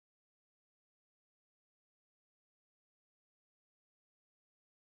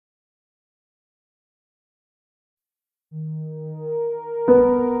Alfred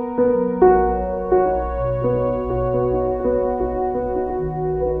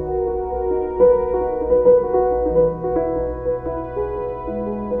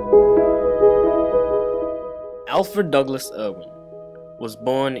Douglas Erwin was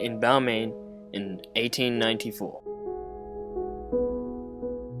born in Balmain in 1894.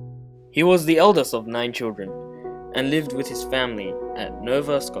 He was the eldest of 9 children and lived with his family at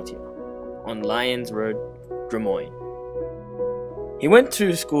Nova Scotia on Lyons Road, Drummoyne. He went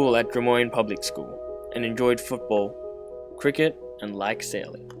to school at Drummoyne Public School and enjoyed football, cricket, and liked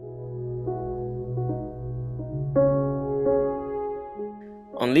sailing.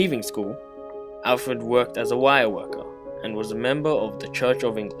 On leaving school, Alfred worked as a wire worker and was a member of the Church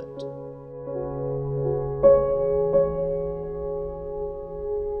of England.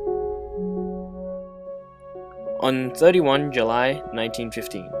 On 31 July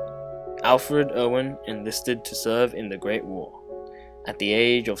 1915, Alfred Erwin enlisted to serve in the Great War at the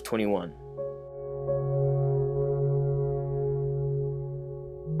age of 21.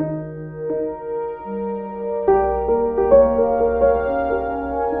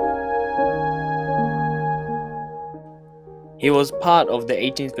 He was part of the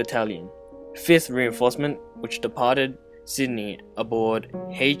 18th Battalion, 5th Reinforcement, which departed Sydney aboard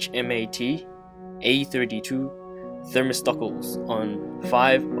HMAT A-32 Thermistocles on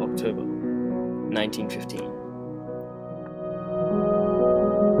 5 October 1915.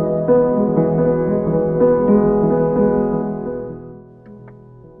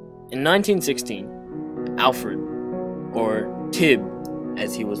 In 1916, Alfred, or Tib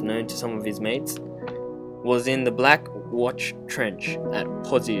as he was known to some of his mates, was in the Black Watch Trench at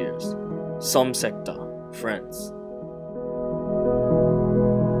Pozières, Somme sector, France.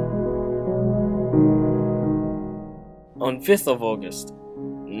 On 5th of August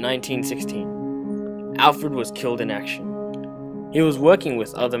 1916, Alfred was killed in action. He was working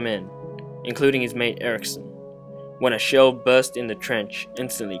with other men, including his mate Ericsson, when a shell burst in the trench,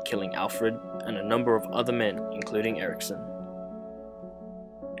 instantly killing Alfred and a number of other men, including Ericsson.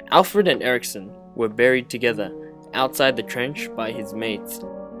 Alfred and Ericsson were buried together outside the trench by his mates,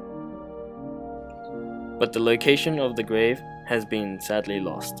 but the location of the grave has been sadly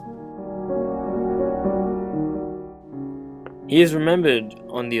lost. He is remembered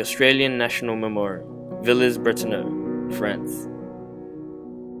on the Australian National Memorial, Villers-Bretonneux, France.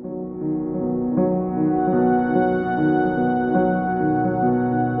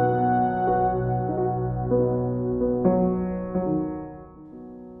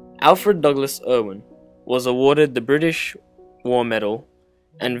 Alfred Douglas Erwin was awarded the British War Medal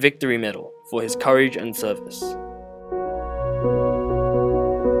and Victory Medal for his courage and service.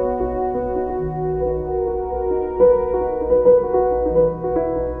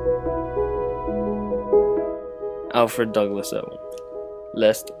 Alfred Douglas Erwin,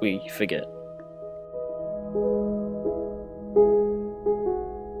 lest we forget.